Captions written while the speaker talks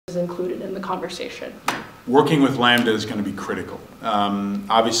is included in the conversation. Working with Lambda is going to be critical.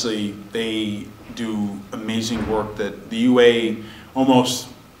 Obviously, they do amazing work that the UA almost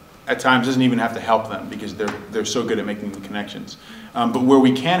at times doesn't even have to help them because they're so good at making the connections. But where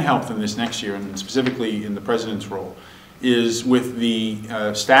we can help them this next year, and specifically in the president's role, is with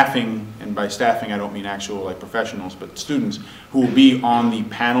the staffing, and by staffing I don't mean actual like professionals, but students who will be on the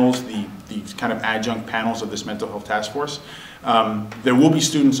panels, the kind of adjunct panels of this mental health task force. There will be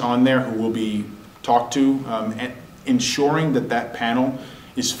students on there who will be talked to, and ensuring that that panel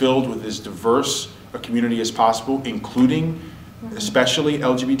is filled with as diverse a community as possible, including especially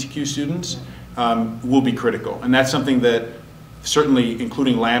LGBTQ students, will be critical. And that's something that certainly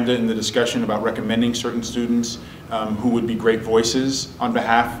including Lambda in the discussion about recommending certain students who would be great voices on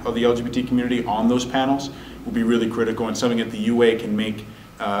behalf of the LGBT community on those panels will be really critical, and something that the UA can make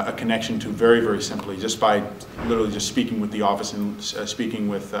a connection to very, very simply just by literally just speaking with the office and speaking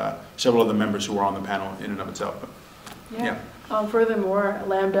with several of the members who are on the panel in and of itself. But, yeah. Furthermore,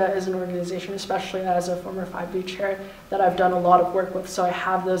 Lambda is an organization, especially as a former 5B chair, that I've done a lot of work with, so I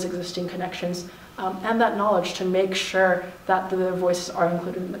have those existing connections and that knowledge to make sure that their voices are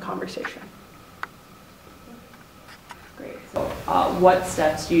included in the conversation. Great. So, what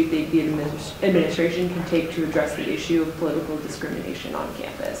steps do you think the administration can take to address the issue of political discrimination on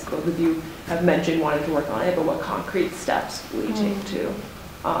campus? Both of you have mentioned wanting to work on it, but what concrete steps will you take to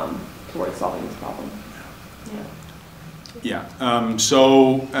towards solving this problem? Yeah,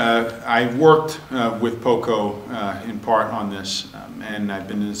 so I worked with POCO in part on this, and I've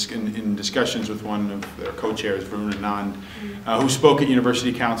been in discussions with one of their co-chairs, Varun Anand, who spoke at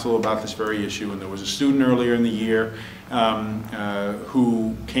University Council about this very issue. And there was a student earlier in the year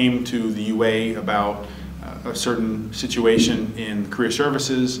who came to the UA about a certain situation in career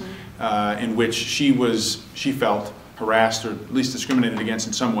services in which she felt harassed or at least discriminated against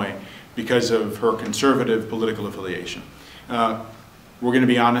in some way because of her conservative political affiliation. We're going to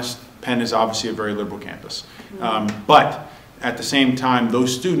be honest, Penn is obviously a very liberal campus. But at the same time,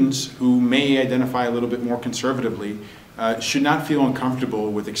 those students who may identify a little bit more conservatively should not feel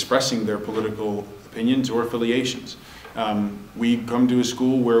uncomfortable with expressing their political opinions or affiliations. We come to a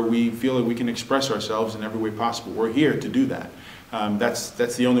school where we feel that we can express ourselves in every way possible. We're here to do that.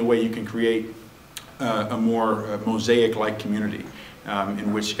 That's the only way you can create a more mosaic-like community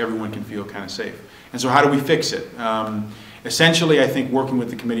in which everyone can feel kind of safe. And so how do we fix it? Essentially, I think working with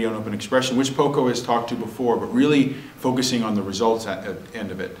the Committee on Open Expression, which POCO has talked to before, but really focusing on the results at the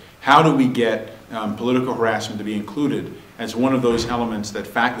end of it. How do we get political harassment to be included as one of those elements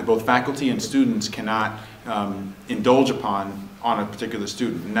that both faculty and students cannot indulge upon on a particular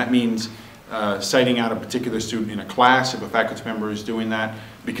student? And that means citing out a particular student in a class if a faculty member is doing that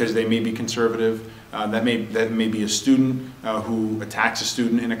because they may be conservative. That may be a student who attacks a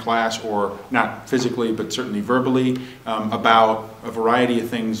student in a class, or not physically but certainly verbally, about a variety of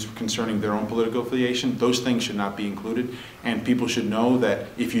things concerning their own political affiliation. Those things should not be included, and people should know that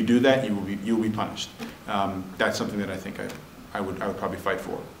if you do that, you will be punished. That's something that I think I would probably fight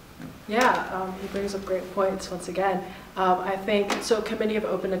for. Yeah, he brings up great points once again. I think, so Committee of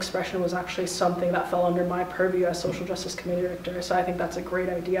Open Expression was actually something that fell under my purview as Social Justice Committee Director, so I think that's a great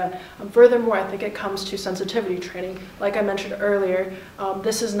idea. Furthermore, I think it comes to sensitivity training. Like I mentioned earlier,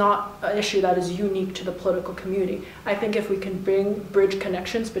 this is not an issue that is unique to the political community. I think if we can bridge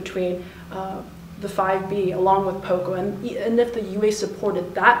connections between the 5B along with POCO, and if the UA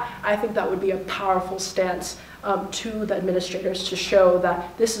supported that, I think that would be a powerful stance to the administrators to show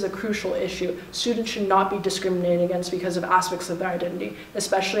that this is a crucial issue. Students should not be discriminated against because of aspects of their identity,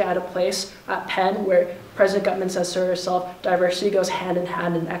 especially at a place at Penn where President Gutman says so herself, diversity goes hand in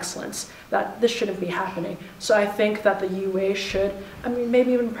hand in excellence, that this shouldn't be happening. So I think that the UA should,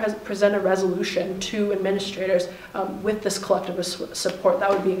 maybe even present a resolution to administrators with this collective support.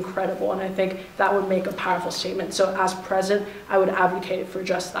 That would be incredible, and I think that would make a powerful statement. So as president, I would advocate for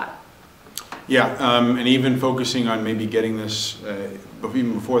just that. Yeah, and even focusing on maybe getting this,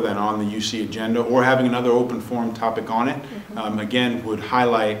 even before then, on the UC agenda, or having another open forum topic on it, again, would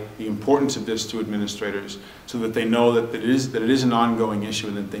highlight the importance of this to administrators so that they know that it is an ongoing issue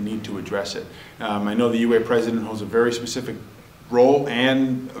and that they need to address it. I know the UA president holds a very specific role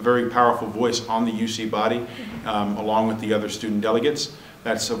and a very powerful voice on the UC body, along with the other student delegates.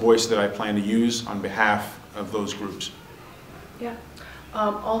 That's a voice that I plan to use on behalf of those groups. Yeah.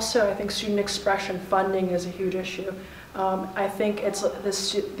 Also, I think student expression funding is a huge issue. I think it's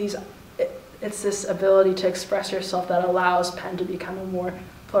this ability to express yourself that allows Penn to become a more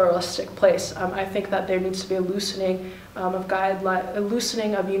pluralistic place. I think that there needs to be a loosening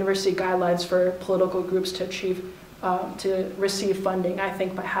of university guidelines for political groups to achieve to receive funding. I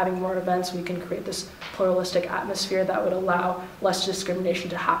think by having more events, we can create this pluralistic atmosphere that would allow less discrimination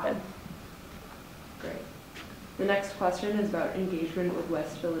to happen. Great. The next question is about engagement with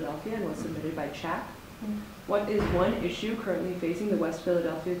West Philadelphia and was submitted by chat. What is one issue currently facing the West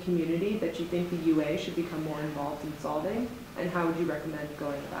Philadelphia community that you think the UA should become more involved in solving, and how would you recommend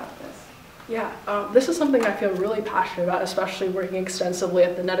going about this? Yeah, this is something I feel really passionate about, especially working extensively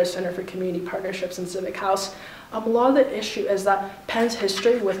at the Netter Center for Community Partnerships and Civic House. A lot of the issue is that Penn's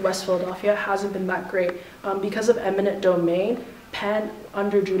history with West Philadelphia hasn't been that great. Because of eminent domain, Penn,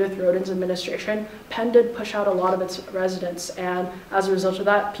 under Judith Rodin's administration, Penn did push out a lot of its residents, and as a result of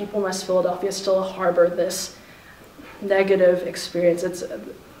that, people in West Philadelphia still harbor this negative experience.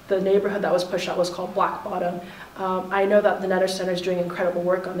 The neighborhood that was pushed out was called Black Bottom. I know that the Netter Center is doing incredible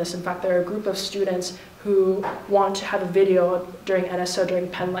work on this. In fact, there are a group of students who want to have a video during NSO, during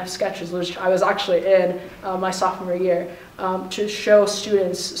Penn Life Sketches, which I was actually in my sophomore year, to show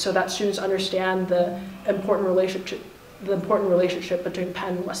students so that students understand the important relationship between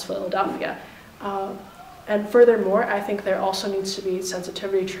Penn and West Philadelphia. And furthermore, I think there also needs to be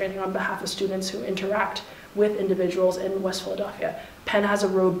sensitivity training on behalf of students who interact with individuals in West Philadelphia. Penn has a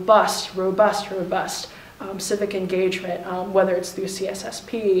robust civic engagement, whether it's through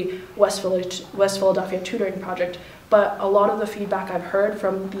CSSP, West Philadelphia Tutoring Project, but a lot of the feedback I've heard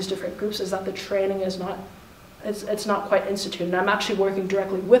from these different groups is that the training is not, it's not quite instituted. And I'm actually working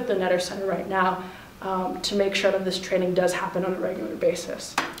directly with the Netter Center right now to make sure that this training does happen on a regular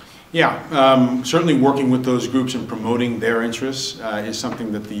basis. Yeah, certainly working with those groups and promoting their interests is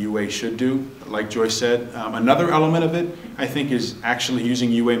something that the UA should do, like Joyce said. Another element of it, I think, is actually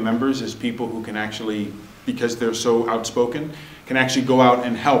using UA members as people who can actually, because they're so outspoken, can actually go out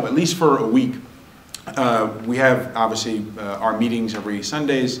and help, at least for a week. We have, obviously, our meetings every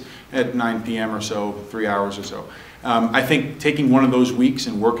Sundays at 9 p.m. or so, 3 hours or so. I think taking one of those weeks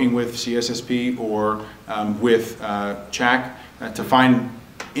and working with CSSP or with CHAC to find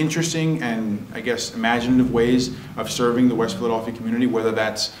interesting and, I guess, imaginative ways of serving the West Philadelphia community, whether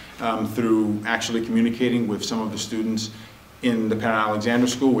that's through actually communicating with some of the students in the Penn Alexander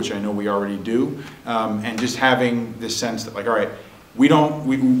School, which I know we already do, and just having this sense that, like, all right, we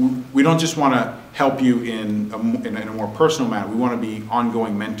don't just want to help you in a more personal manner. We want to be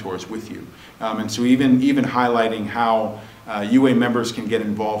ongoing mentors with you, and so even highlighting how UA members can get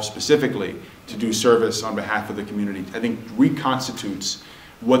involved specifically to do service on behalf of the community, I think reconstitutes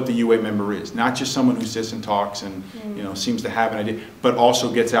what the UA member is, not just someone who sits and talks and seems to have an idea, but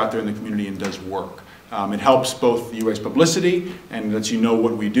also gets out there in the community and does work. It helps both the UA's publicity and lets you know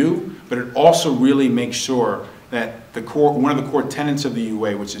what we do, but it also really makes sure that one of the core tenets of the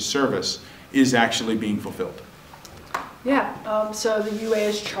UA, which is service, is actually being fulfilled. Yeah, so the UA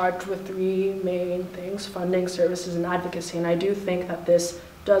is charged with 3 main things: funding, services, and advocacy, and I do think that this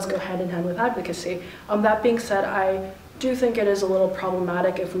does go hand in hand with advocacy. That being said, I do think it is a little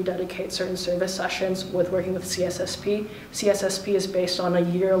problematic if we dedicate certain service sessions with working with CSSP. CSSP is based on a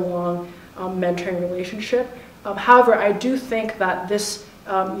year-long mentoring relationship. However, I do think that this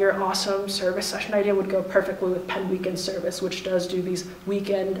your awesome service session idea would go perfectly with Penn Weekend Service, which does do these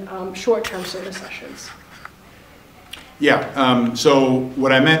weekend short-term service sessions. Yeah, so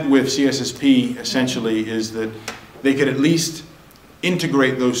what I meant with CSSP essentially is that they could at least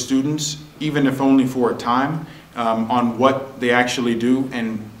integrate those students, even if only for a time, on what they actually do,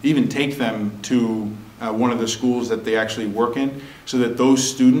 and even take them to one of the schools that they actually work in, so that those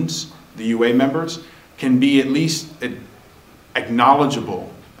students, the UA members, can be at least acknowledgeable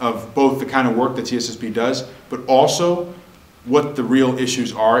of both the kind of work that CSSP does, but also what the real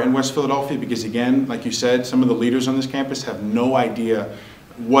issues are in West Philadelphia, because again, like you said, some of the leaders on this campus have no idea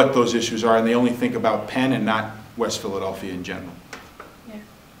what those issues are, and they only think about Penn and not West Philadelphia in general. Yeah,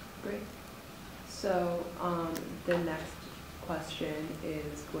 great. So the next question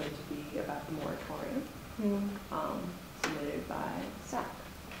is going to be about the moratorium, submitted by SAC.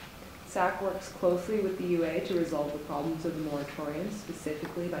 SAC works closely with the UA to resolve the problems of the moratorium,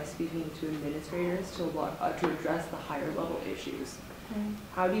 specifically by speaking to administrators to address the higher level issues.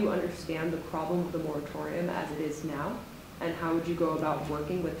 How do you understand the problem of the moratorium as it is now, and how would you go about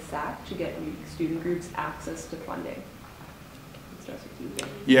working with SAC to get student groups access to funding?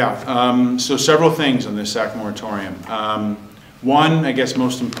 Yeah, so several things on this SAC moratorium. One, I guess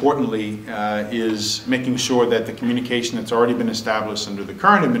most importantly, is making sure that the communication that's already been established under the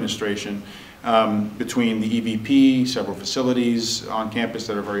current administration between the EVP, several facilities on campus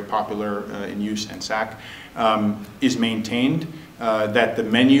that are very popular in use, and SAC, is maintained, that the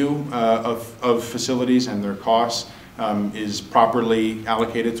menu of facilities and their costs is properly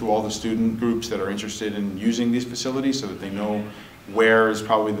allocated to all the student groups that are interested in using these facilities, so that they know where is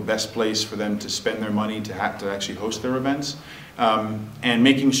probably the best place for them to spend their money to actually host their events. And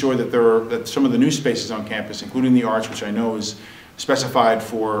making sure that that some of the new spaces on campus, including the Arch, which I know is specified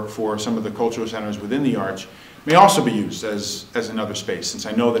for some of the cultural centers within the Arch, may also be used as another space, since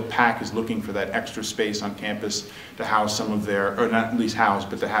I know that PAC is looking for that extra space on campus to house some of their, or not at least house,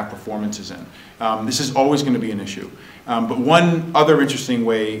 but to have performances in. This is always going to be an issue. But one other interesting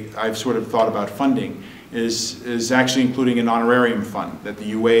way I've sort of thought about funding is actually including an honorarium fund that the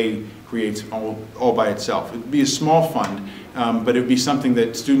UA creates all by itself. It would be a small fund, but it would be something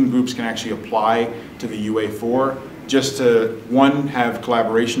that student groups can actually apply to the UA for, just to, one, have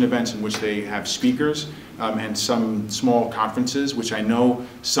collaboration events in which they have speakers, and some small conferences, which I know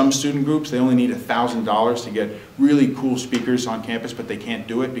some student groups, they only need $1,000 to get really cool speakers on campus, but they can't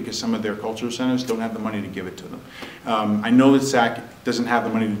do it because some of their cultural centers don't have the money to give it to them. I know that SAC doesn't have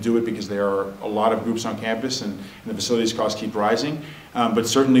the money to do it because there are a lot of groups on campus and the facilities costs keep rising, but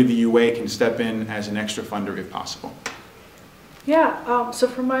certainly the UA can step in as an extra funder if possible. Yeah, so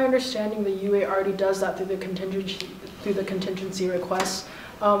from my understanding, the UA already does that through the contingency requests.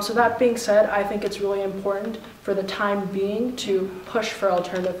 So that being said, I think it's really important for the time being to push for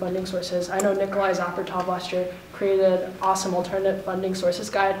alternative funding sources. I know Nikolai Zapertov last year created an awesome alternative funding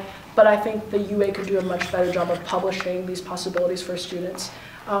sources guide, but I think the UA could do a much better job of publishing these possibilities for students.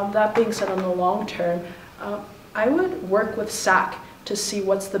 That being said, on the long term, I would work with SAC to see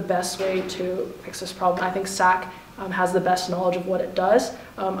what's the best way to fix this problem. I think SAC has the best knowledge of what it does.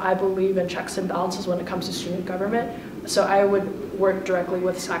 I believe in checks and balances when it comes to student government, so I would work directly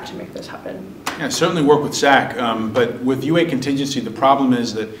with SAC to make this happen. Yeah, certainly work with SAC, but with UA contingency, the problem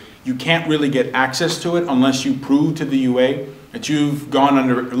is that you can't really get access to it unless you prove to the UA that you've gone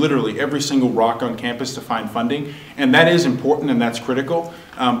under literally every single rock on campus to find funding, and that is important and that's critical,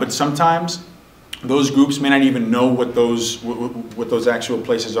 but sometimes those groups may not even know what those actual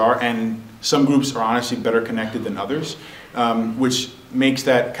places are, and some groups are honestly better connected than others, which makes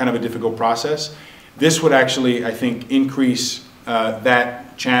that kind of a difficult process. This would actually, I think, increase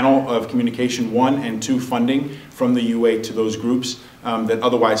that channel of communication, one, and two, funding from the UA to those groups that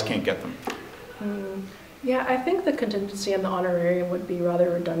otherwise can't get them. Yeah, I think the contingency and the honorarium would be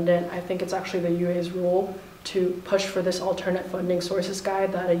rather redundant. I think it's actually the UA's role to push for this alternate funding sources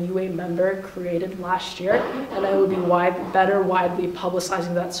guide that a UA member created last year, and I would be widely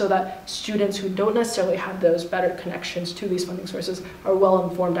publicizing that so that students who don't necessarily have those better connections to these funding sources are well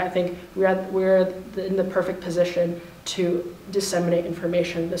informed. I think we're in the perfect position to disseminate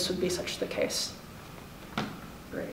information. This would be such the case.